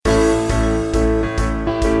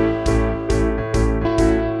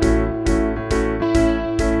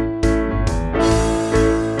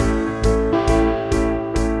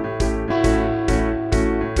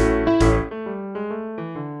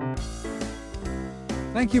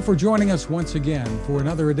Thank you for joining us once again for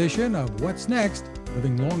another edition of What's Next?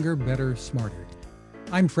 Living Longer, Better, Smarter.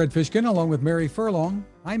 I'm Fred Fishkin along with Mary Furlong.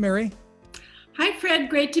 Hi, Mary. Hi, Fred.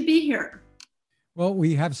 Great to be here. Well,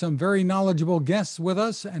 we have some very knowledgeable guests with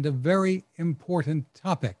us and a very important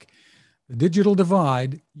topic, the digital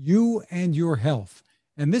divide, you and your health.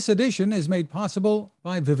 And this edition is made possible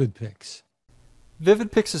by VividPix.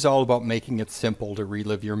 VividPix is all about making it simple to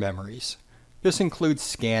relive your memories. This includes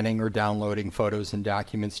scanning or downloading photos and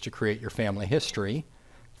documents to create your family history,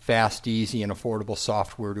 fast, easy, and affordable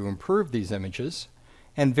software to improve these images,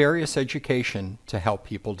 and various education to help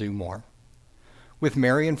people do more. With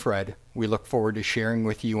Mary and Fred, we look forward to sharing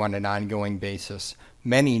with you on an ongoing basis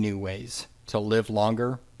many new ways to live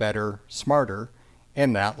longer, better, smarter,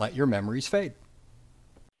 and not let your memories fade.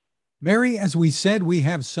 Mary, as we said, we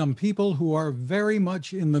have some people who are very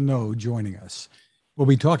much in the know joining us. We'll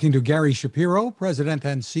be talking to Gary Shapiro, President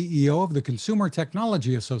and CEO of the Consumer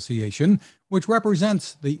Technology Association, which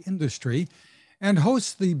represents the industry and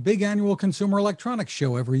hosts the big annual Consumer Electronics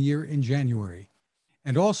Show every year in January.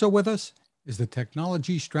 And also with us is the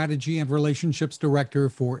Technology Strategy and Relationships Director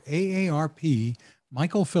for AARP,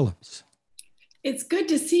 Michael Phillips. It's good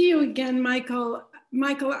to see you again, Michael.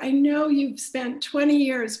 Michael, I know you've spent 20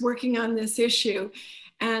 years working on this issue,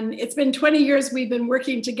 and it's been 20 years we've been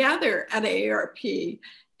working together at AARP,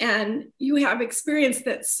 and you have experience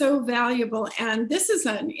that's so valuable. And this is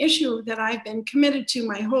an issue that I've been committed to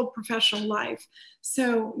my whole professional life.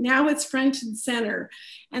 So now it's front and center.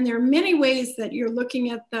 And there are many ways that you're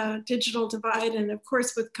looking at the digital divide. And of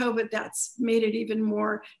course, with COVID, that's made it even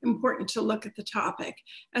more important to look at the topic,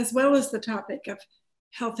 as well as the topic of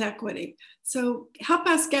health equity. So help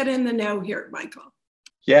us get in the know here, Michael.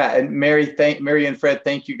 Yeah, and Mary and Fred,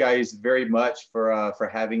 thank you guys very much for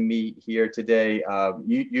having me here today.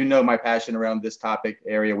 You know my passion around this topic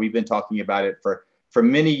area. We've been talking about it for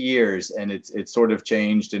many years, and it's sort of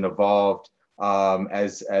changed and evolved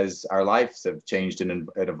as our lives have changed and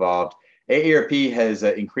evolved. AARP has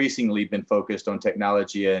increasingly been focused on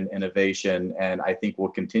technology and innovation, and I think will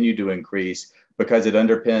continue to increase because it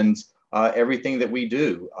underpins everything that we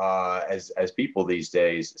do as people these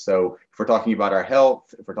days. So if we're talking about our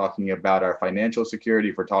health, if we're talking about our financial security,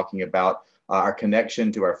 if we're talking about our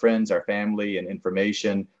connection to our friends, our family, and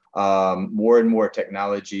information, more and more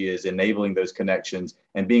technology is enabling those connections,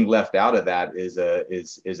 and being left out of that is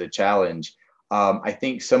a challenge. I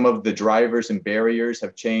think some of the drivers and barriers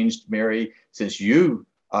have changed, Mary, since you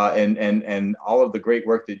and all of the great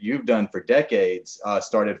work that you've done for decades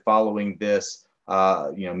started following this.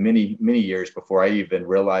 Many years before I even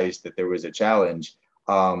realized that there was a challenge.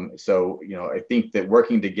 I think that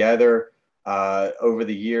working together over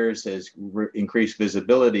the years has increased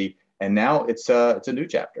visibility, and now it's a new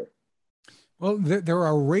chapter. Well, there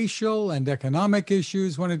are racial and economic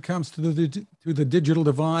issues when it comes to the digital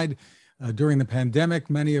divide. During the pandemic,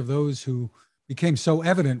 many of those who became so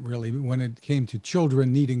evident, really, when it came to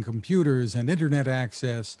children needing computers and internet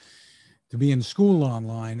access to be in school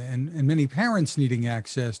online, and many parents needing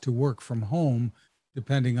access to work from home,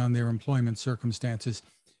 depending on their employment circumstances.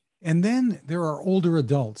 And then there are older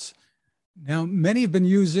adults. Now, many have been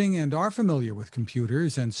using and are familiar with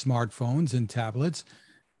computers and smartphones and tablets,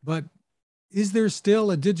 but is there still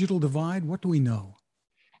a digital divide? What do we know?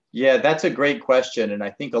 Yeah, that's a great question. And I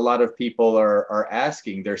think a lot of people are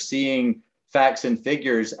asking, they're seeing facts and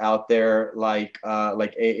figures out there like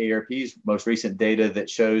AARP's most recent data that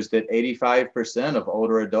shows that 85% of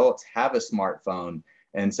older adults have a smartphone,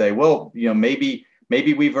 and say, well, maybe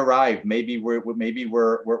we've arrived, maybe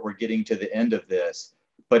we're getting to the end of this.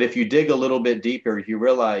 But if you dig a little bit deeper, you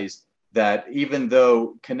realize that even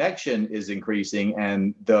though connection is increasing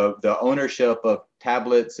and the ownership of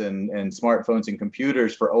tablets and smartphones and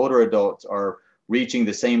computers for older adults are reaching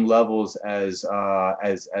the same levels as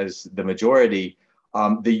the majority,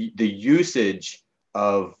 the usage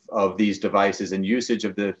of these devices and usage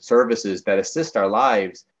of the services that assist our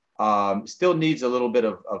lives still needs a little bit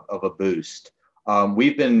of a boost.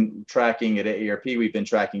 We've been tracking at AARP. We've been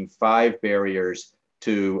tracking 5 barriers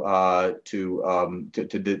that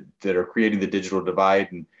are creating the digital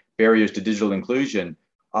divide and barriers to digital inclusion.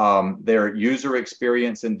 Their user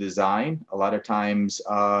experience and design. A lot of times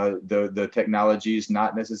the technology is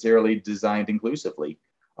not necessarily designed inclusively.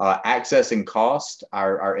 Access and cost.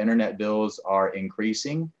 Our internet bills are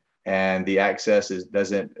increasing, and the access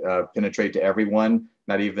doesn't penetrate to everyone,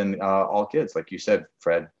 not even all kids, like you said,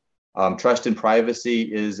 Fred. Trust and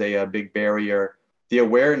privacy is a big barrier. The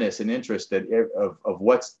awareness and interest of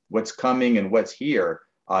what's coming and what's here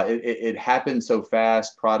It happens so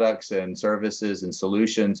fast. Products and services and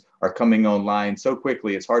solutions are coming online so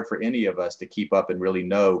quickly. It's hard for any of us to keep up and really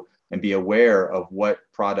know and be aware of what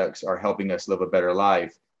products are helping us live a better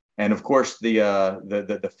life. And of course,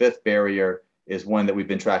 the fifth barrier is one that we've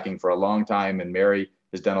been tracking for a long time, and Mary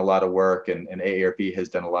has done a lot of work, and AARP has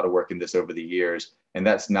done a lot of work in this over the years. And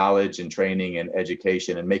that's knowledge and training and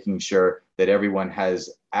education, and making sure that everyone has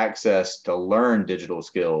access to learn digital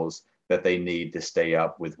skills that they need to stay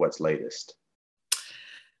up with what's latest.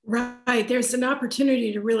 Right. There's an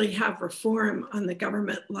opportunity to really have reform on the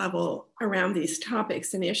government level around these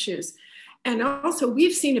topics and issues. And also,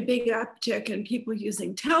 we've seen a big uptick in people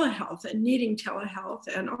using telehealth and needing telehealth,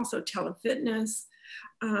 and also telefitness.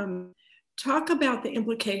 Talk about the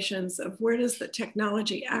implications of where does the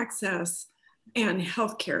technology access and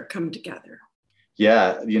healthcare come together?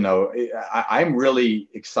 Yeah, I'm really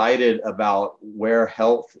excited about where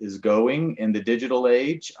health is going in the digital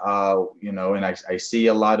age. And I see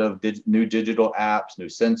a lot of new digital apps, new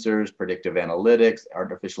sensors, predictive analytics,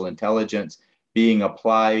 artificial intelligence being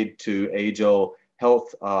applied to age-old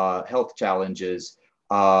health challenges.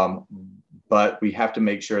 But we have to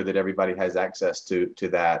make sure that everybody has access to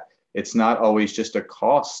that. It's not always just a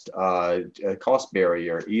cost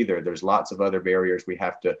barrier either. There's lots of other barriers we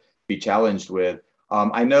have to be challenged with.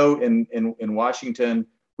 I know in Washington,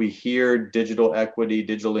 we hear digital equity,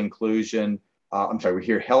 digital inclusion. We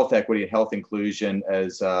hear health equity and health inclusion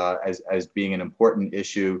as being an important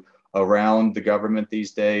issue around the government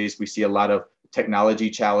these days. We see a lot of technology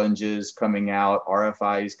challenges coming out,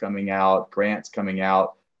 RFIs coming out, grants coming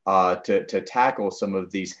out to tackle some of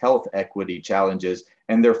these health equity challenges.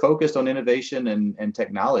 And they're focused on innovation and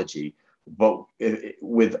technology. But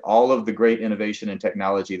with all of the great innovation and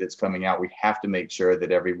technology that's coming out, we have to make sure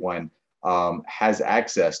that everyone has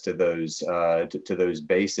access to those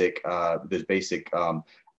basic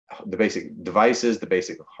devices, the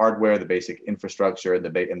basic hardware, the basic infrastructure, and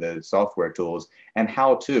the software tools, and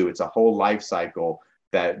how to. It's a whole life cycle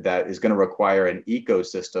that is going to require an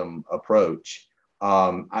ecosystem approach.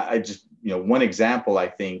 One example, I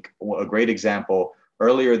think, a great example.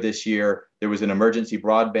 Earlier this year, there was an emergency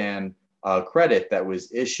broadband credit that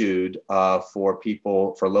was issued for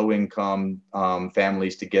low-income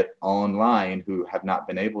families to get online who have not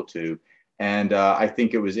been able to. And I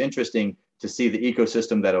think it was interesting to see the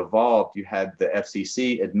ecosystem that evolved. You had the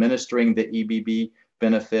FCC administering the EBB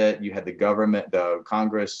benefit. You had the government, the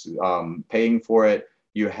Congress paying for it.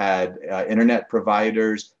 You had internet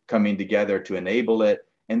providers coming together to enable it.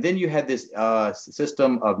 And then you had this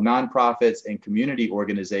system of nonprofits and community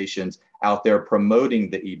organizations out there promoting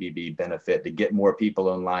the EBB benefit to get more people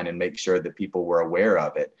online and make sure that people were aware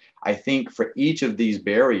of it. I think for each of these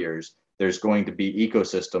barriers, there's going to be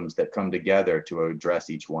ecosystems that come together to address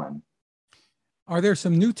each one. Are there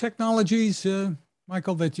some new technologies,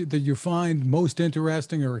 Michael, that you find most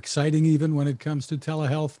interesting or exciting even when it comes to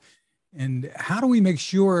telehealth? And how do we make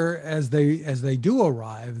sure as they do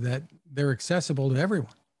arrive that they're accessible to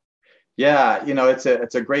everyone? Yeah,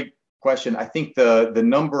 it's a great question. I think the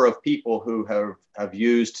number of people who have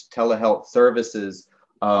used telehealth services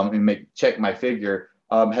and check my figure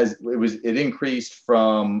it increased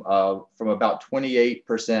from about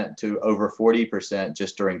 28% to over 40%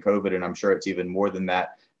 just during COVID, and I'm sure it's even more than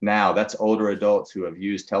that now. That's older adults who have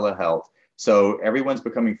used telehealth. So everyone's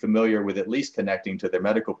becoming familiar with at least connecting to their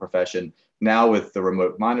medical profession now with the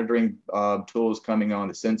remote monitoring tools coming on,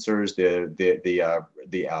 the sensors,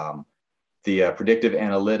 the predictive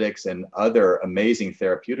analytics, and other amazing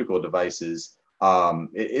therapeutical devices.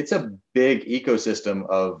 It's a big ecosystem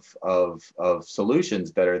of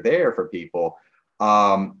solutions that are there for people.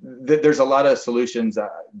 There's a lot of solutions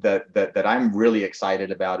that I'm really excited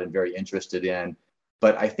about and very interested in.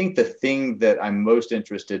 But I think the thing that I'm most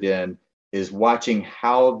interested in is watching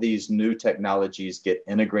how these new technologies get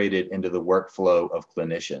integrated into the workflow of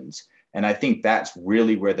clinicians. And I think that's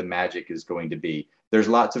really where the magic is going to be. There's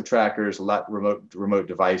lots of trackers, a lot of remote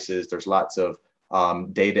devices. There's lots of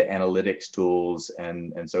data analytics tools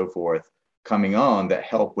and so forth coming on that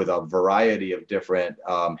help with a variety of different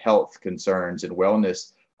health concerns and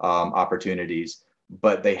wellness opportunities,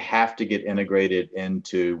 but they have to get integrated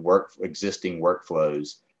into existing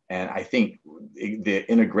workflows. And I think the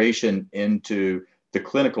integration into the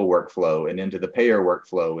clinical workflow and into the payer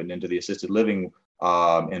workflow and into the assisted living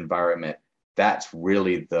environment, that's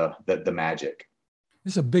really the magic.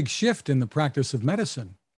 This is a big shift in the practice of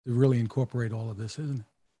medicine to really incorporate all of this, isn't it?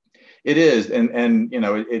 It is, and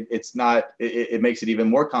it's not. It makes it even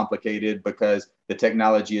more complicated because the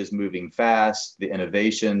technology is moving fast. The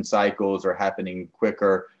innovation cycles are happening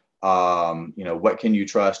quicker. What can you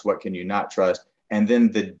trust? What can you not trust? and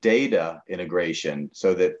then the data integration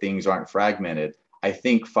so that things aren't fragmented. I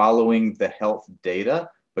think following the health data,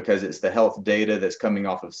 because it's the health data that's coming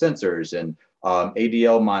off of sensors and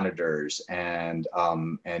ADL monitors and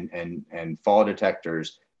fall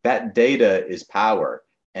detectors, that data is power.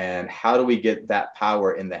 And how do we get that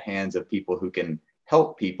power in the hands of people who can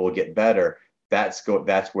help people get better? That's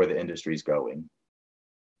where the industry is going.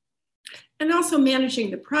 And also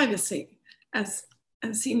managing the privacy, as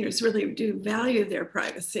seniors really do value their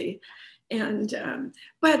privacy. And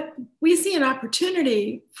but we see an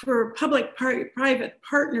opportunity for public-private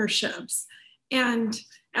partnerships. And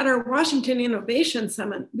at our Washington Innovation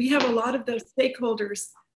Summit, we have a lot of those stakeholders,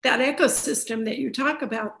 that ecosystem that you talk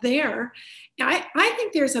about there. I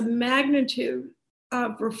think there's a magnitude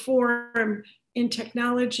of reform in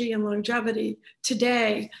technology and longevity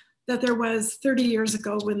today that there was 30 years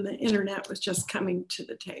ago when the internet was just coming to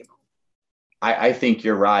the table. I think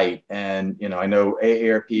you're right. And, I know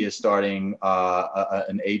AARP is starting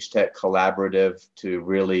an age tech collaborative to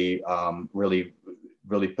really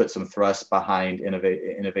put some thrust behind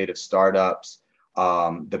innovative startups.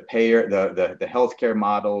 The healthcare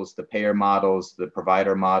models, the payer models, the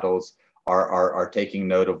provider models are taking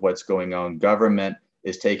note of what's going on. Government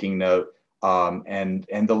is taking note. And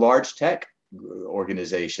the large tech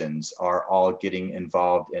organizations are all getting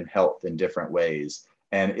involved in health in different ways.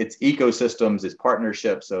 And it's ecosystems, it's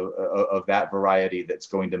partnerships of that variety that's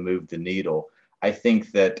going to move the needle. I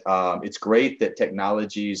think that it's great that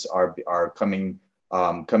technologies are coming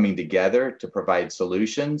together to provide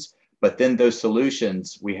solutions, but then those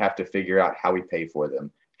solutions, we have to figure out how we pay for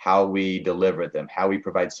them, how we deliver them, how we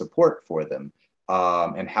provide support for them,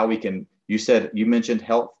 and how we can, you mentioned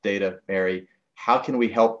health data, Mary. How can we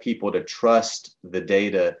help people to trust the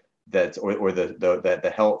data that's or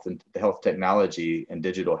the health and the health technology and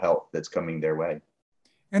digital health that's coming their way?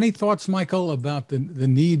 Any thoughts, Michael, about the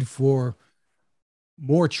need for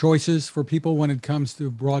more choices for people when it comes to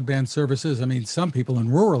broadband services? I mean, some people in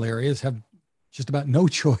rural areas have just about no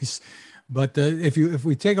choice. But if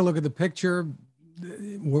we take a look at the picture,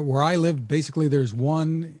 where I live, basically there's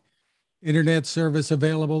one internet service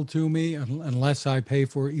available to me unless I pay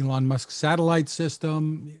for Elon Musk's satellite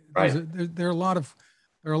system. Right. There are a lot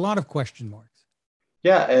of question marks.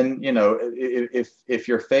 Yeah, and if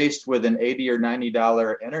you're faced with an $80 or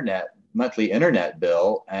 $90 monthly internet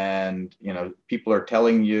bill, and people are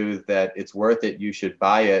telling you that it's worth it, you should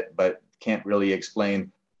buy it, but can't really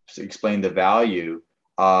explain the value,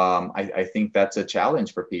 I think that's a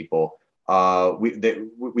challenge for people.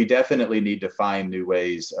 We definitely need to find new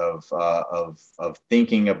ways of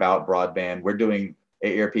thinking about broadband.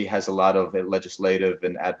 AARP has a lot of legislative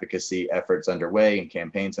and advocacy efforts underway and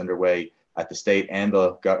campaigns underway at the state and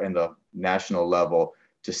the national level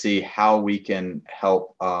to see how we can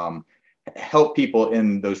help people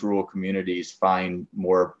in those rural communities find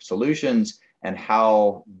more solutions, and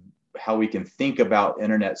how we can think about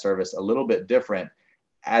internet service a little bit different.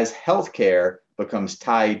 As healthcare becomes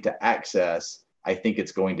tied to access, I think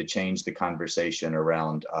it's going to change the conversation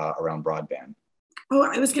around broadband. Oh,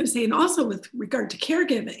 I was going to say, and also with regard to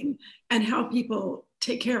caregiving and how people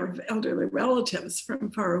take care of elderly relatives from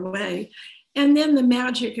far away. And then the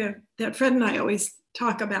magic of that Fred and I always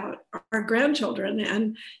talk about our grandchildren,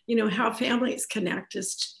 and how families connect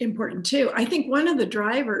is important too. I think one of the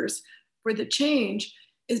drivers for the change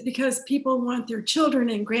is because people want their children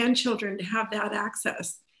and grandchildren to have that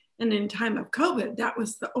access. And in time of COVID, that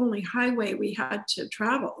was the only highway we had to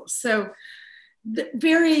travel. So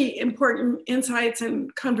very important insights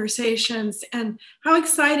and conversations, and how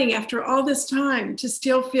exciting after all this time to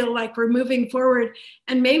still feel like we're moving forward.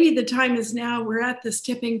 And maybe the time is now, we're at this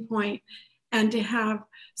tipping point, and to have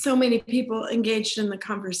so many people engaged in the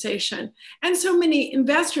conversation, and so many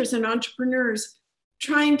investors and entrepreneurs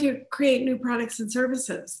trying to create new products and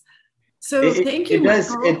services. So thank you,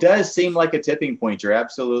 Michael. It does seem like a tipping point. You're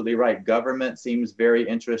absolutely right. Government seems very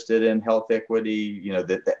interested in health equity.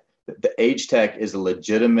 The age tech is a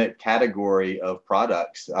legitimate category of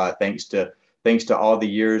products, thanks to all the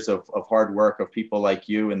years of hard work of people like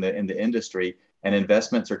you in the industry, and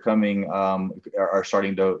investments are coming, are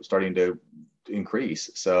starting to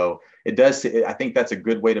increase. So it does. I think that's a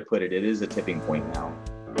good way to put it. It is a tipping point now.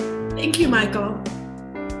 Thank you, Michael.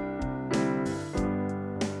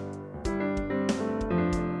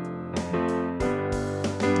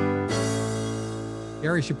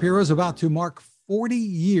 Gary Shapiro is about to mark 40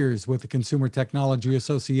 years with the Consumer Technology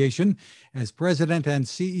Association. As president and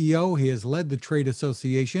CEO, he has led the trade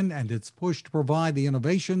association and its push to provide the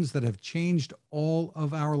innovations that have changed all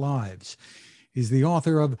of our lives. He's the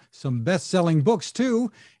author of some best-selling books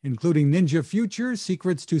too, including Ninja Future,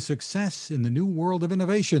 Secrets to Success in the New World of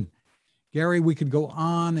Innovation. Gary, we could go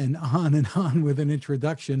on and on and on with an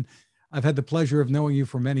introduction. I've had the pleasure of knowing you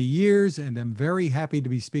for many years, and I'm very happy to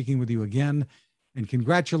be speaking with you again. And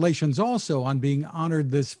congratulations also on being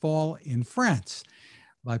honored this fall in France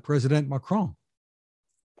by President Macron.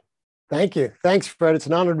 Thank you. Thanks, Fred. It's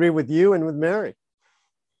an honor to be with you and with Mary.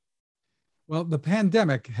 Well, the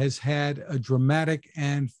pandemic has had a dramatic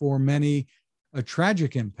and for many, a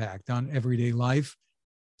tragic impact on everyday life.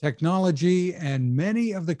 Technology and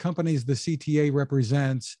many of the companies the CTA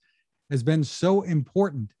represents has been so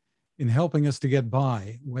important in helping us to get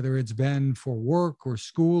by, whether it's been for work or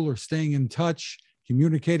school or staying in touch,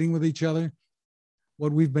 communicating with each other.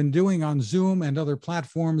 What we've been doing on Zoom and other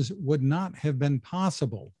platforms would not have been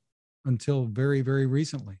possible until very, very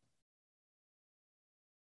recently.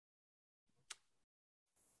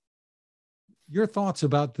 Your thoughts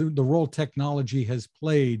about the role technology has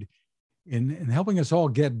played in helping us all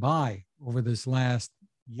get by over this last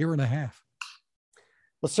year and a half?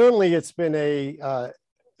 Well, certainly it's been a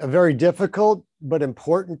very difficult but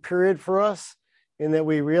important period for us, in that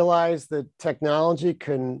we realize that technology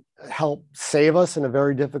can help save us in a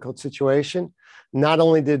very difficult situation. Not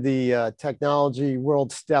only did the technology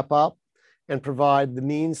world step up and provide the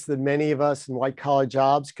means that many of us in white-collar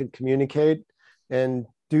jobs could communicate and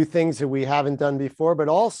do things that we haven't done before, but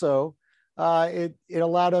also it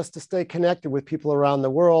allowed us to stay connected with people around the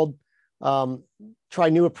world, try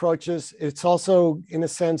new approaches. It's also, in a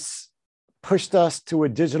sense, pushed us to a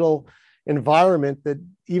digital environment that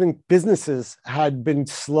even businesses had been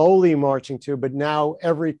slowly marching to, but now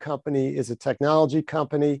every company is a technology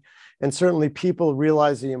company. And certainly people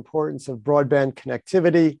realize the importance of broadband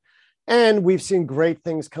connectivity. And we've seen great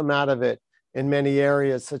things come out of it in many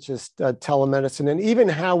areas, such as telemedicine, and even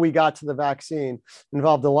how we got to the vaccine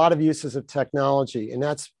involved a lot of uses of technology, and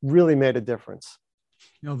that's really made a difference.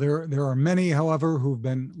 You know, there are many, however, who've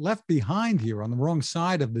been left behind here on the wrong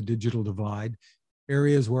side of the digital divide,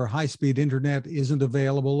 areas where high-speed internet isn't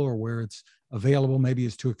available, or where it's available, maybe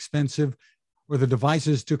it's too expensive, or the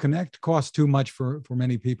devices to connect cost too much for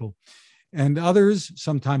many people. And others,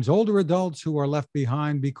 sometimes older adults, who are left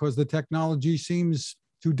behind because the technology seems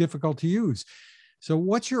too difficult to use. So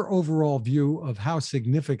what's your overall view of how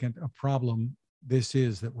significant a problem this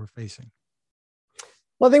is that we're facing?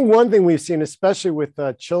 Well, I think one thing we've seen, especially with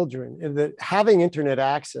children, is that having internet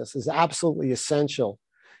access is absolutely essential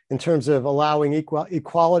in terms of allowing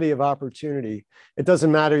equality of opportunity. It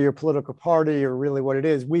doesn't matter your political party or really what it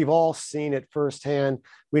is. We've all seen it firsthand.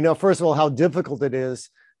 We know, first of all, how difficult it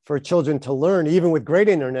is for children to learn, even with great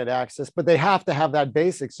internet access, but they have to have that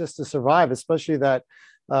basics just to survive, especially that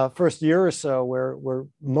first year or so where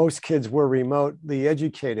most kids were remotely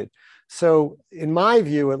educated. So in my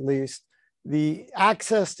view, at least, the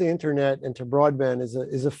access to internet and to broadband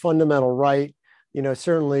is a fundamental right. You know,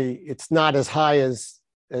 certainly it's not as high as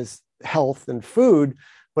health and food,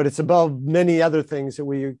 but it's above many other things that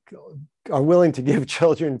we are willing to give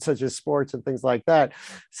children, such as sports and things like that.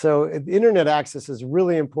 So internet access is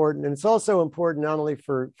really important. And it's also important not only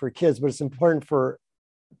for kids, but it's important for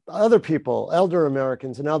other people, elder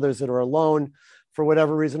Americans and others that are alone for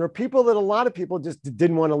whatever reason, or people that a lot of people just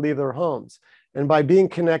didn't want to leave their homes. And by being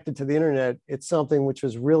connected to the internet, it's something which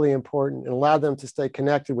was really important and allowed them to stay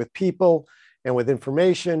connected with people and with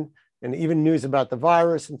information and even news about the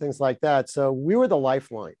virus and things like that. So we were the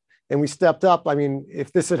lifeline and we stepped up. I mean,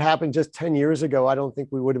 if this had happened just 10 years ago, I don't think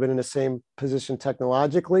we would have been in the same position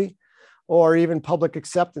technologically or even public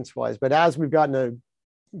acceptance wise. But as we've gotten a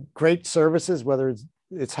great services, whether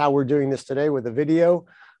it's how we're doing this today with a video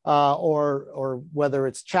or whether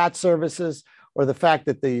it's chat services, or the fact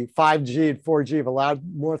that the 5G and 4G have allowed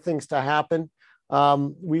more things to happen,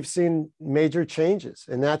 we've seen major changes.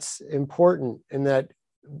 And that's important in that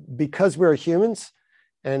because we're humans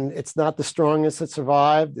and it's not the strongest that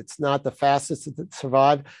survived, it's not the fastest that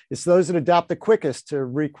survived, it's those that adapt the quickest, to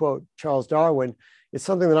requote Charles Darwin. It's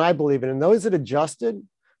something that I believe in. And those that adjusted,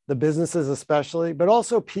 the businesses especially, but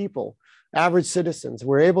also people, average citizens,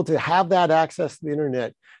 were able to have that access to the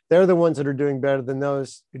internet. They're the ones that are doing better than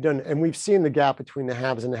those who don't. And we've seen the gap between the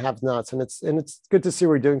haves and the have-nots. And it's good to see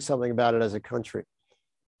we're doing something about it as a country.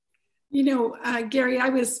 You know, Gary, I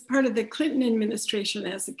was part of the Clinton administration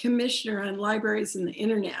as a commissioner on libraries and the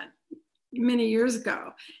internet many years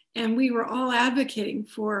ago. And we were all advocating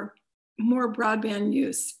for more broadband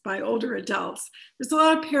use by older adults. There's a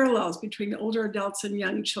lot of parallels between older adults and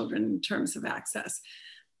young children in terms of access.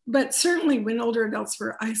 But certainly when older adults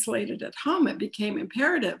were isolated at home, it became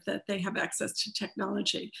imperative that they have access to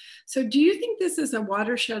technology. So do you think this is a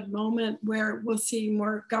watershed moment where we'll see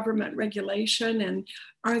more government regulation, and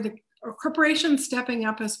are corporations stepping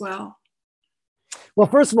up as well? Well,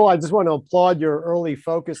 first of all, I just want to applaud your early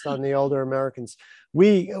focus on the older Americans.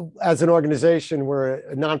 We, as an organization, we're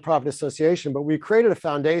a nonprofit association, but we created a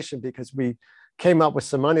foundation because we came up with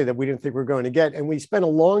some money that we didn't think we were going to get. And we spent a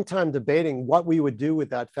long time debating what we would do with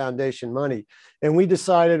that foundation money. And we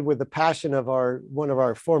decided, with the passion of one of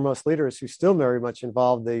our foremost leaders, who's still very much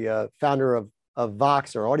involved, the founder of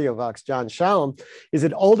Vox, or AudioVox, John Shalom, is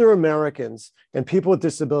that older Americans and people with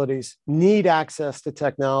disabilities need access to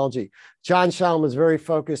technology. John Shalom was very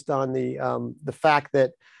focused on the fact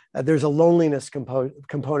that there's a loneliness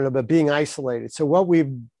component of it, being isolated. So what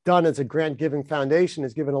we've done as a grant-giving foundation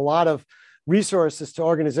is given a lot of resources to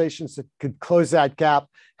organizations that could close that gap,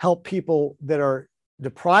 help people that are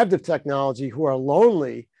deprived of technology, who are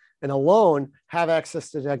lonely and alone, have access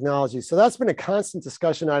to technology. So that's been a constant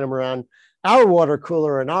discussion item around our water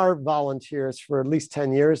cooler and our volunteers for at least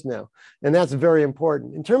 10 years now. And that's very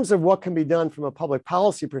important. In terms of what can be done from a public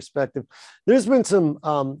policy perspective, there's been some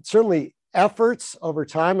certainly efforts over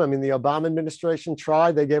time. I mean, the Obama administration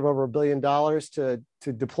tried. They gave over $1 billion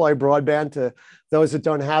to deploy broadband to those that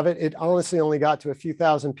don't have it. It honestly only got to a few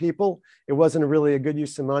thousand people. It wasn't really a good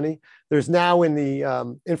use of money. There's now, in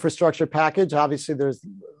the infrastructure package, obviously there's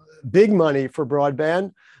big money for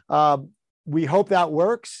broadband. We hope that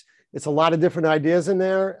works. It's a lot of different ideas in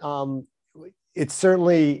there. It's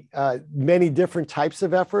certainly many different types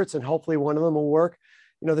of efforts, and hopefully one of them will work.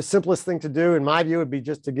 You know, the simplest thing to do, in my view, would be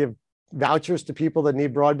just to give vouchers to people that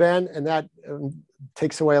need broadband, and that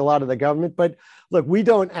takes away a lot of the government. But look, we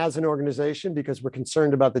don't, as an organization, because we're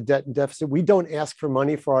concerned about the debt and deficit, we don't ask for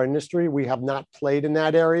money for our industry. We have not played in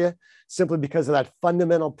that area, simply because of that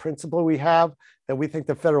fundamental principle we have, that we think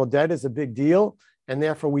the federal debt is a big deal, and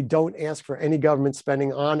therefore we don't ask for any government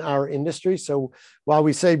spending on our industry. So while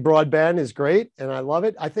we say broadband is great, and I love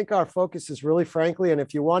it, I think our focus is really, frankly, and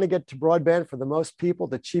if you want to get to broadband for the most people,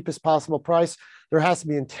 the cheapest possible price, there has to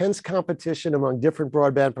be intense competition among different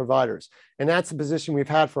broadband providers. And that's the position we've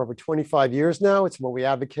had for over 25 years now. It's what we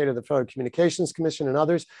advocated, the Federal Communications Commission and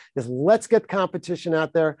others, is let's get competition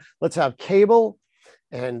out there. Let's have cable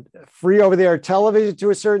and free over-the-air television to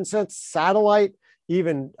a certain sense, satellite,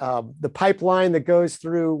 even the pipeline that goes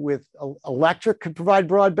through with electric could provide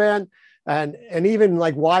broadband, and even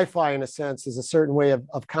like Wi-Fi, in a sense, is a certain way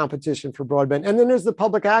of competition for broadband. And then there's the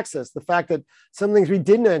public access, the fact that some things we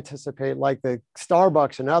didn't anticipate, like the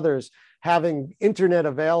Starbucks and others, having internet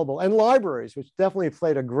available, and libraries, which definitely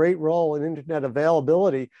played a great role in internet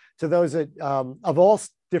availability to those that, of all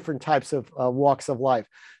different types of walks of life.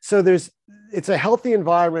 So it's a healthy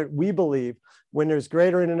environment, we believe, when there's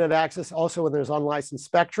greater internet access, also when there's unlicensed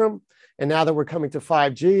spectrum. And now that we're coming to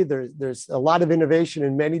 5G, there's a lot of innovation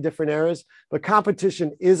in many different areas, but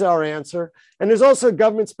competition is our answer. And there's also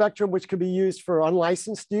government spectrum, which could be used for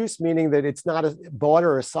unlicensed use, meaning that it's not bought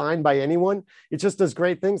or assigned by anyone. It just does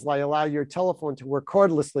great things, like allow your telephone to work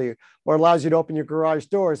cordlessly, or allows you to open your garage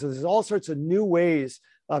doors. So there's all sorts of new ways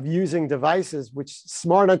of using devices, which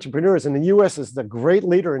smart entrepreneurs in the US is the great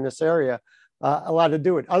leader in this area, allowed to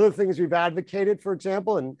do it. Other things we've advocated, for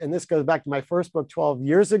example, and this goes back to my first book 12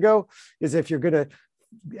 years ago, is if you're going to,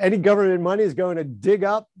 any government money is going to dig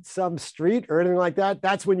up some street or anything like that,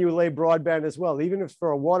 that's when you lay broadband as well. Even if it's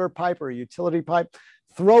for a water pipe or a utility pipe,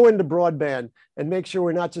 throw into broadband and make sure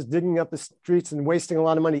we're not just digging up the streets and wasting a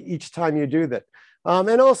lot of money each time you do that.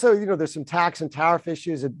 And also, you know, there's some tax and tariff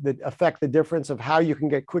issues that affect the difference of how you can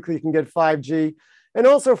get 5G. And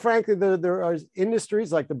also, frankly, there are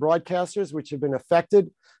industries like the broadcasters, which have been affected,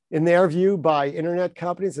 in their view, by internet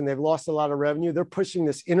companies, and they've lost a lot of revenue. They're pushing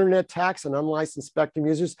this internet tax on unlicensed spectrum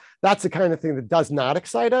users. That's the kind of thing that does not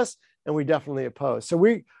excite us, and we definitely oppose. So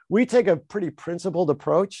we take a pretty principled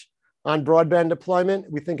approach on broadband deployment.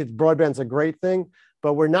 We think broadband's a great thing,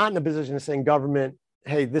 but we're not in a position of saying, government,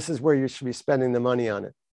 hey, this is where you should be spending the money on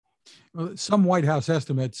it. Well, some White House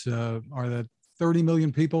estimates are that 30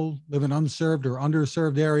 million people live in unserved or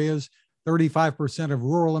underserved areas, 35% of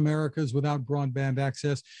rural America is without broadband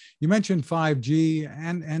access. You mentioned 5G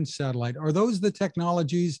and satellite. Are those the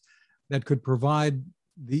technologies that could provide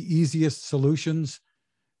the easiest solutions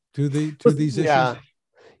to these issues? Yeah.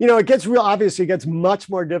 You know, it gets obviously it gets much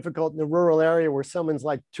more difficult in the rural area where someone's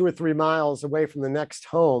like 2 or 3 miles away from the next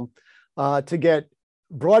home to get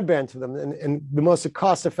broadband to them. And the most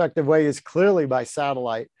cost-effective way is clearly by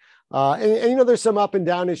satellite. And you know, there's some up and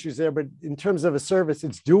down issues there, but in terms of a service,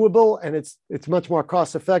 it's doable, and it's much more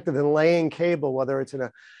cost effective than laying cable, whether it's in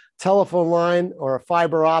telephone line or a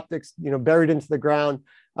fiber optics, buried into the ground,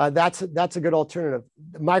 that's a good alternative.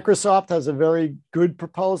 Microsoft has a very good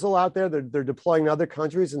proposal out there. They're deploying in other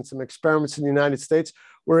countries and some experiments in the United States,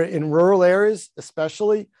 where in rural areas,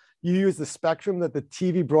 especially, you use the spectrum that the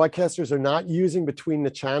TV broadcasters are not using between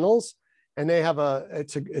the channels. And they have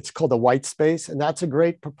it's called a white space. And that's a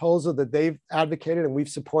great proposal that they've advocated, and we've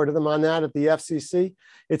supported them on that at the FCC.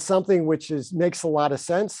 It's something which makes a lot of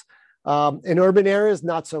sense. In urban areas,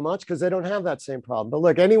 not so much, because they don't have that same problem. But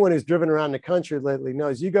look, anyone who's driven around the country lately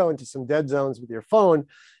knows you go into some dead zones with your phone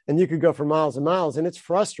and you could go for miles and miles, and it's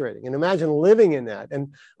frustrating. And imagine living in that.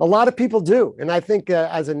 And a lot of people do. And I think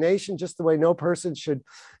as a nation, just the way no person should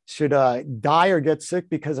die or get sick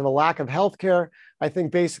because of a lack of health care, I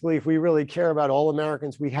think basically if we really care about all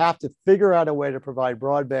Americans, we have to figure out a way to provide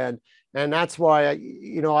broadband. And that's why,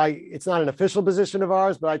 it's not an official position of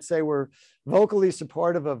ours, but I'd say we're vocally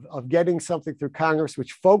supportive of getting something through Congress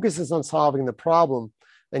which focuses on solving the problem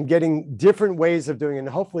and getting different ways of doing it. And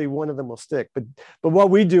hopefully one of them will stick. But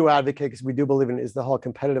what we do advocate, because we do believe in it, is the whole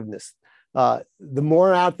competitiveness. The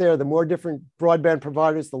more out there, the more different broadband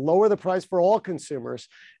providers, the lower the price for all consumers.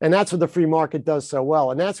 And that's what the free market does so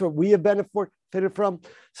well. And that's what we have benefited from.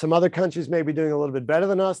 Some other countries may be doing a little bit better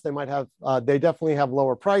than us. They definitely have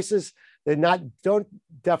lower prices. They don't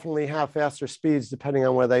definitely have faster speeds depending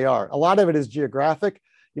on where they are. A lot of it is geographic.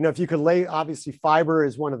 If you could obviously fiber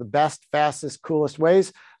is one of the best, fastest, coolest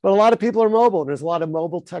ways, but a lot of people are mobile. And there's a lot of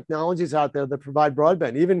mobile technologies out there that provide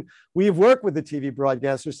broadband. Even we've worked with the TV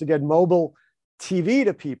broadcasters to get mobile TV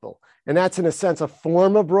to people. And that's in a sense a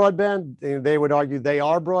form of broadband. They would argue they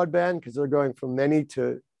are broadband because they're going from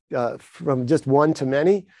from just one to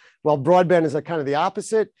many. Well, broadband is kind of the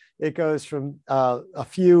opposite. It goes from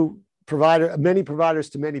many providers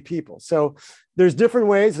to many people. So there's different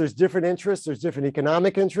ways, there's different interests, there's different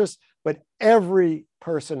economic interests, but every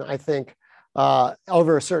person, I think,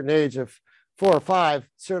 over a certain age of 4 or 5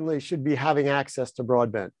 certainly should be having access to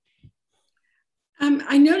broadband.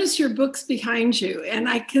 I notice your book's behind you, and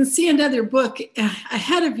I can see another book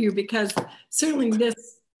ahead of you, because certainly this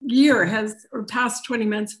year or past 20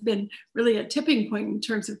 months have been really a tipping point in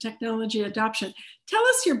terms of technology adoption. Tell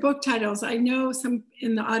us your book titles. I know some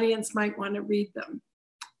in the audience might want to read them.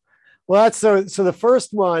 Well, so the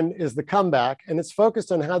first one is The Comeback, and it's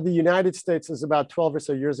focused on how the United States is about 12 or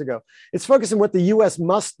so years ago. It's focused on what the US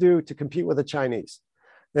must do to compete with the Chinese.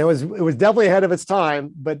 It was definitely ahead of its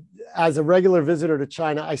time, but as a regular visitor to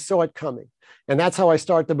China, I saw it coming. And that's how I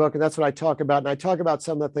start the book. And that's what I talk about. And I talk about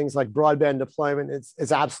some of the things like broadband deployment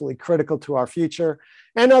is absolutely critical to our future,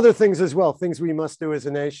 and other things as well, things we must do as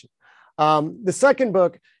a nation. The second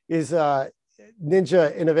book is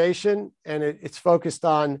Ninja Innovation, and it's focused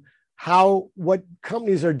on what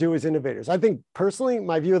companies are doing as innovators. I think personally,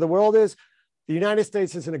 my view of the world is the United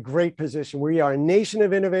States is in a great position. We are a nation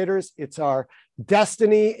of innovators. It's our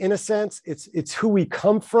destiny in a sense. It's who we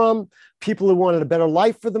come from, people who wanted a better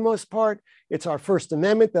life for the most part. It's our First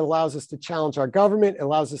Amendment that allows us to challenge our government. It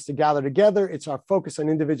allows us to gather together. It's our focus on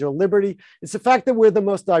individual liberty. It's the fact that we're the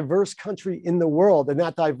most diverse country in the world, and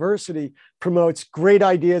that diversity promotes great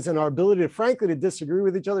ideas and our ability to, frankly, to disagree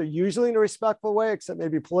with each other, usually in a respectful way, except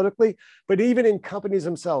maybe politically, but even in companies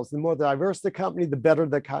themselves. The more diverse the company, the better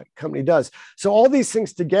the company does. So all these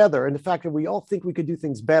things together, and the fact that we all think we could do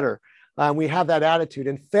things better, we have that attitude.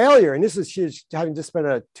 And failure, and this is huge, having just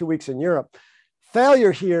spent 2 weeks in Europe,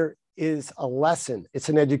 failure here is a lesson. It's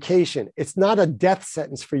an education. It's not a death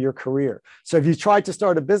sentence for your career. So if you try to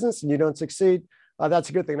start a business and you don't succeed, that's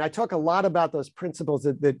a good thing. And I talk a lot about those principles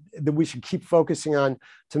that we should keep focusing on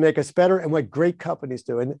to make us better, and what great companies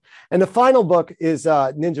do. And the final book is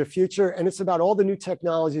Ninja Future, and it's about all the new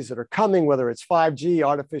technologies that are coming, whether it's 5G,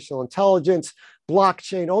 artificial intelligence,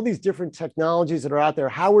 blockchain, all these different technologies that are out there,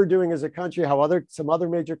 how we're doing as a country, how some other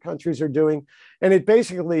major countries are doing. And it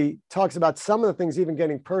basically talks about some of the things, even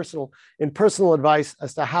getting personal advice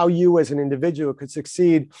as to how you as an individual could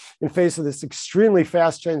succeed in face of this extremely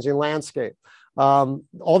fast changing landscape.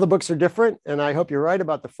 All the books are different, and I hope you're right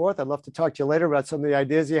about the fourth. I'd love to talk to you later about some of the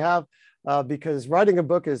ideas you have, because writing a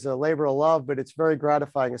book is a labor of love, but it's very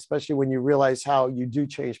gratifying, especially when you realize how you do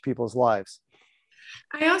change people's lives.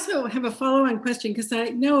 I also have a follow-on question, because I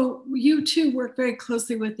know you too work very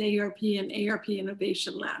closely with AARP and AARP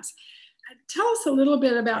Innovation Labs. Tell us a little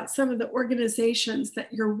bit about some of the organizations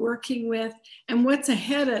that you're working with and what's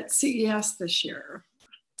ahead at CES this year.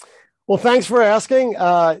 Well, thanks for asking.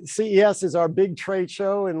 CES is our big trade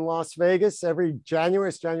show in Las Vegas every January.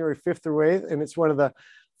 It's January 5th through 8th, and it's one of the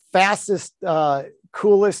fastest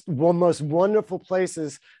coolest, most wonderful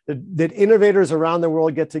places that innovators around the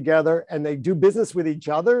world get together, and they do business with each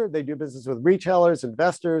other. They do business with retailers,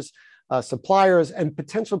 investors, suppliers, and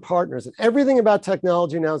potential partners. And everything about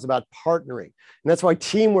technology now is about partnering. And that's why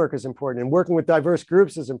teamwork is important, and working with diverse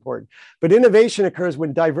groups is important. But innovation occurs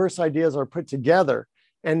when diverse ideas are put together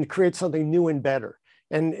and create something new and better.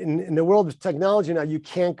 And in the world of technology now, you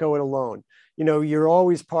can't go it alone. You know, you're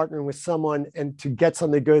always partnering with someone, and to get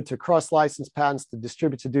something good, to cross-license patents, to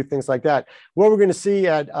distribute, to do things like that. What we're going to see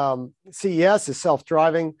at CES is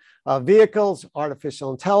self-driving vehicles,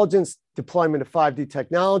 artificial intelligence, deployment of 5D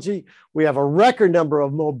technology. We have a record number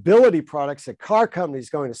of mobility products at car companies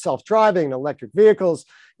going to self-driving and electric vehicles.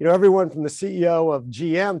 You know, everyone from the CEO of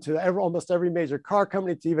GM to almost every major car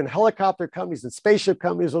company, to even helicopter companies and spaceship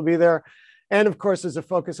companies will be there. And of course, there's a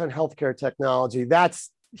focus on healthcare technology.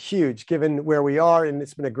 That's huge given where we are, and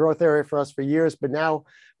it's been a growth area for us for years, but now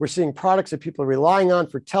we're seeing products that people are relying on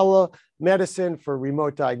for telemedicine, for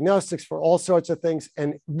remote diagnostics, for all sorts of things,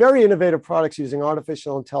 and very innovative products using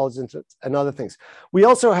artificial intelligence and other things. We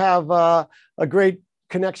also have a great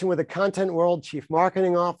connection with the content world, chief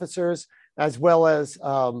marketing officers, as well as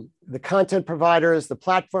the content providers, the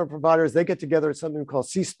platform providers. They get together at something called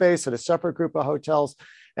C-Space at a separate group of hotels.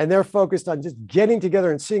 And they're focused on just getting together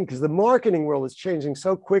and seeing, because the marketing world is changing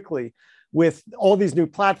so quickly with all these new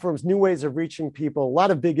platforms, new ways of reaching people, a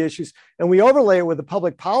lot of big issues. And we overlay it with the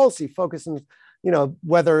public policy focusing, you know,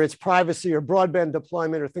 whether it's privacy or broadband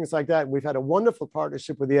deployment or things like that. And we've had a wonderful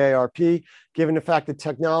partnership with the AARP, given the fact that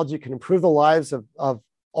technology can improve the lives of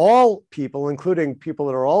all people, including people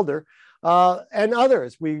that are older, and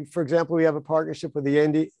others. For example, we have a partnership with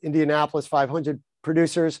the Indianapolis 500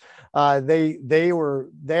 producers. They were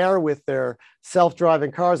there with their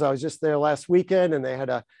self-driving cars. I was just there last weekend, and they had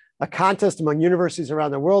a contest among universities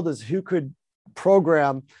around the world as who could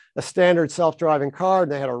program a standard self-driving car.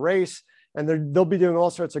 And they had a race, and they'll be doing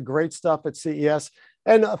all sorts of great stuff at CES.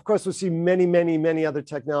 And of course, we'll see many, many, many other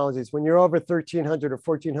technologies. When you're over 1,300 or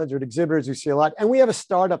 1,400 exhibitors, you see a lot. And we have a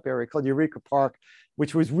startup area called Eureka Park,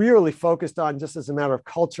 which was really focused on, just as a matter of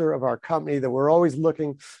culture of our company, that we're always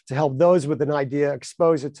looking to help those with an idea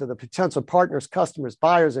expose it to the potential partners, customers,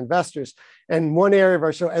 buyers, investors, and one area of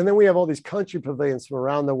our show. And then we have all these country pavilions from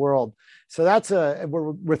around the world. So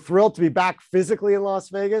we're thrilled to be back physically in Las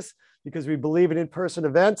Vegas, because we believe in in-person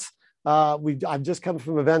events. I've just come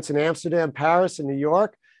from events in Amsterdam, Paris, and New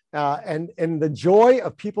York. And the joy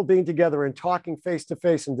of people being together and talking face to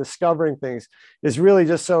face and discovering things is really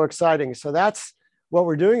just so exciting. So that's what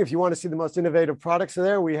we're doing. If you want to see the most innovative products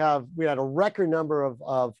there, we had a record number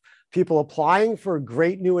of people applying for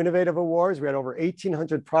great new innovative awards. We had over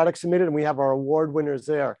 1,800 products submitted, and we have our award winners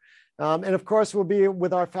there. And of course, we'll be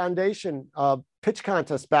with our foundation pitch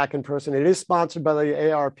contest back in person. It is sponsored by the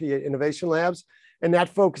AARP Innovation Labs, and that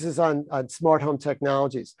focuses on smart home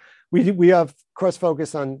technologies. We have, of course,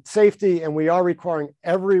 focus on safety, and we are requiring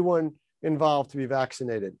everyone involved to be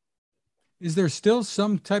vaccinated. Is there still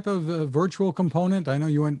some type of virtual component? I know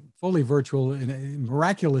you went fully virtual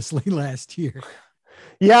miraculously last year.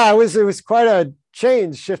 Yeah, it was quite a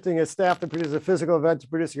change, shifting a staff to produce a physical event to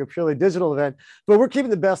producing a purely digital event. But we're keeping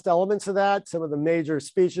the best elements of that, some of the major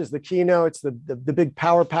speeches, the keynotes, the big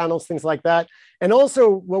power panels, things like that. And also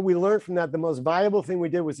what we learned from that, the most valuable thing we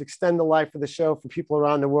did was extend the life of the show for people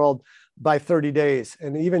around the world by 30 days.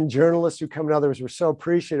 And even journalists who come and others were so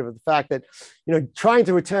appreciative of the fact that, you know, trying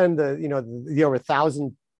to attend the over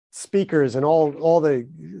 1,000 speakers and all the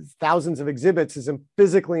thousands of exhibits is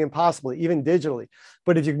physically impossible, even digitally.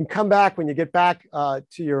 But if you can come back when you get back to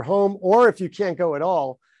your home, or if you can't go at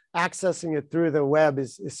all, accessing it through the web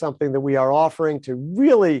is something that we are offering to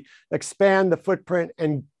really expand the footprint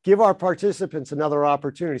and give our participants another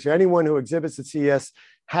opportunity. So anyone who exhibits at CES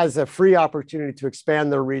has a free opportunity to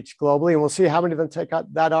expand their reach globally, and we'll see how many of them take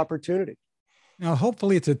out that opportunity. Now,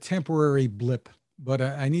 hopefully it's a temporary blip, but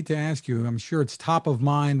I need to ask you, I'm sure it's top of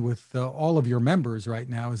mind with all of your members right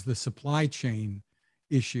now, is the supply chain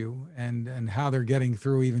issue and how they're getting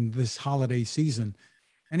through even this holiday season.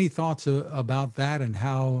 Any thoughts about that and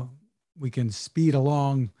how we can speed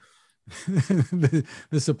along the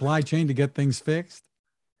supply chain to get things fixed?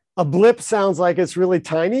 A blip sounds like it's really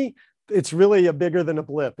tiny. It's really bigger than a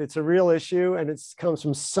blip. It's a real issue, and it comes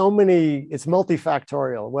from so many, it's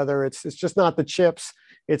multifactorial, whether it's just not the chips.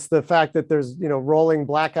 It's the fact that there's, rolling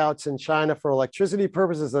blackouts in China for electricity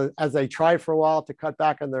purposes as they tried for a while to cut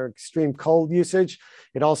back on their extreme cold usage.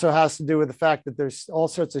 It also has to do with the fact that there's all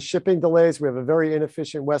sorts of shipping delays. We have a very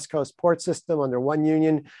inefficient West Coast port system under one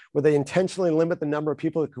union where they intentionally limit the number of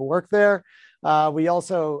people that can work there. We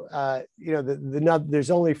also,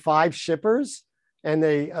 there's only 5 shippers and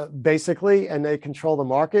they they control the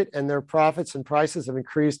market, and their profits and prices have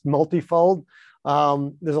increased multifold.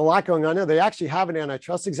 There's a lot going on there. They actually have an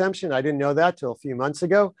antitrust exemption. I didn't know that till a few months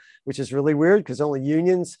ago, which is really weird because only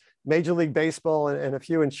unions, Major League Baseball, and a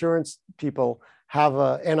few insurance people have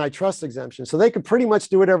an antitrust exemption. So they could pretty much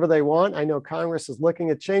do whatever they want. I know Congress is looking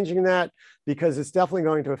at changing that because it's definitely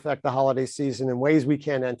going to affect the holiday season in ways we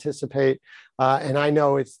can't anticipate. And I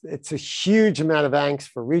know it's a huge amount of angst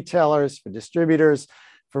for retailers, for distributors,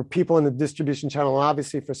 for people in the distribution channel, and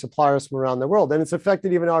obviously for suppliers from around the world. And it's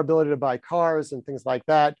affected even our ability to buy cars and things like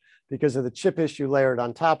that because of the chip issue layered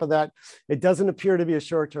on top of that. It doesn't appear to be a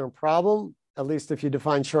short-term problem, at least if you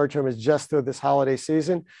define short-term as just through this holiday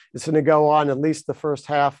season. It's going to go on at least the first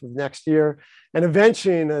half of next year. And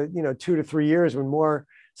eventually in 2 to 3 years, when more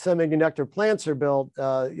semiconductor plants are built,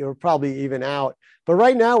 you'll probably even out. But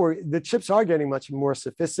right now, the chips are getting much more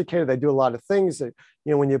sophisticated. They do a lot of things that,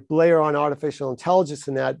 when you layer on artificial intelligence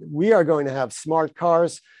in that, we are going to have smart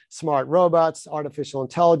cars, smart robots, artificial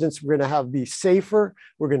intelligence. We're going to be safer.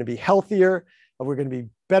 We're going to be healthier. We're going to be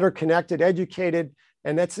better connected, educated.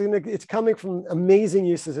 And it's coming from amazing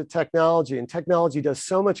uses of technology, and technology does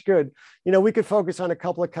so much good. We could focus on a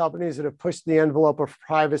couple of companies that have pushed the envelope of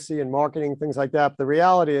privacy and marketing, things like that. But the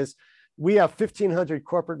reality is we have 1,500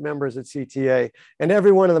 corporate members at CTA, and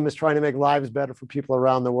every one of them is trying to make lives better for people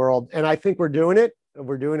around the world. And I think we're doing it.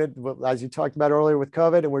 We're doing it, as you talked about earlier with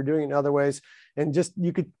COVID, and we're doing it in other ways. And just,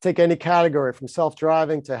 you could take any category from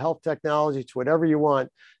self-driving to health technology to whatever you want,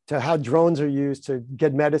 to how drones are used to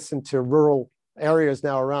get medicine to rural areas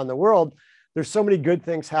now around the world. There's so many good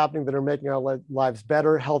things happening that are making our lives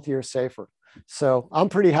better, healthier, safer. So I'm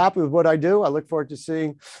pretty happy with what I do. I look forward to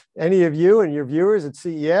seeing any of you and your viewers at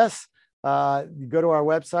CES. You go to our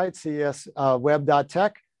website,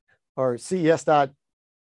 cesweb.tech or ces.web.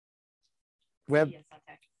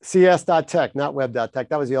 CS.tech, not web.tech.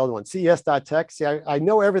 That was the old one. CES.tech. See, I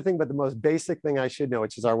know everything but the most basic thing I should know,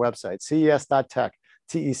 which is our website, CES.tech,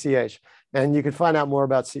 TECH. And you can find out more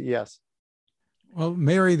about CES. Well,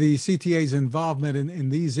 Mary, the CTA's involvement in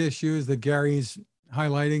these issues that Gary's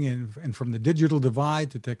highlighting, and from the digital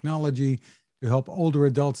divide to technology to help older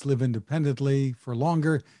adults live independently for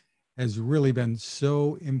longer, has really been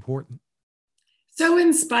so important. So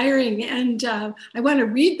inspiring. And I want to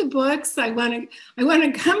read the books. I want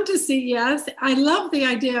to come to CES. I love the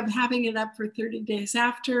idea of having it up for 30 days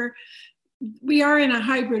after. We are in a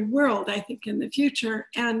hybrid world, I think, in the future.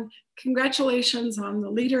 And congratulations on the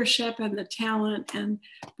leadership and the talent and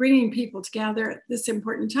bringing people together at this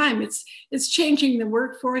important time. It's changing the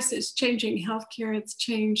workforce, it's changing healthcare, it's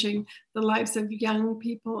changing the lives of young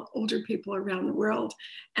people, older people around the world.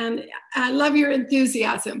 And I love your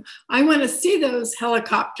enthusiasm. I want to see those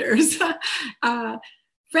helicopters. Fred,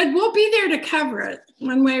 we'll be there to cover it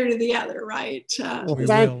one way or the other, right?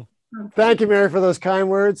 Thank you, Mary, for those kind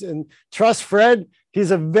words. And trust Fred.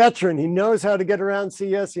 He's a veteran. He knows how to get around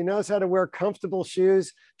CES. He knows how to wear comfortable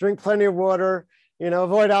shoes, drink plenty of water,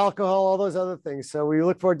 avoid alcohol, all those other things. So we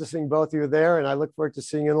look forward to seeing both of you there, and I look forward to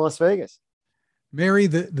seeing you in Las Vegas. Mary,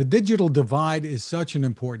 the digital divide is such an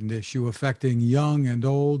important issue affecting young and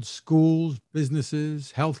old, schools,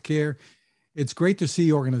 businesses, healthcare. It's great to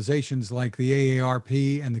see organizations like the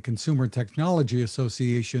AARP and the Consumer Technology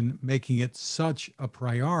Association making it such a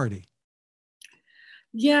priority.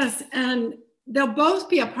 Yes, and they'll both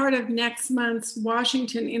be a part of next month's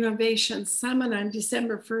Washington Innovation Summit on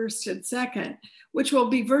December 1st and 2nd, which will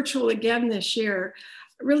be virtual again this year,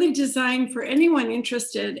 really designed for anyone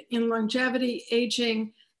interested in longevity,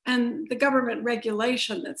 aging, and the government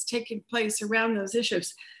regulation that's taking place around those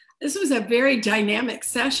issues. This was a very dynamic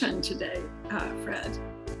session today, Fred.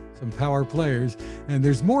 Some power players. And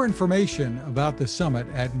there's more information about the summit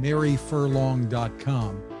at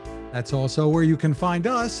maryfurlong.com. That's also where you can find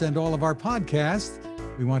us and all of our podcasts.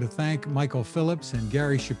 We want to thank Michael Phillips and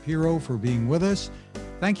Gary Shapiro for being with us.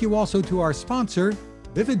 Thank you also to our sponsor,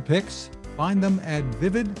 VividPix. Find them at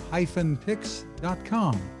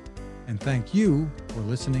vivid-pix.com. And thank you for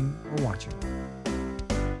listening or watching.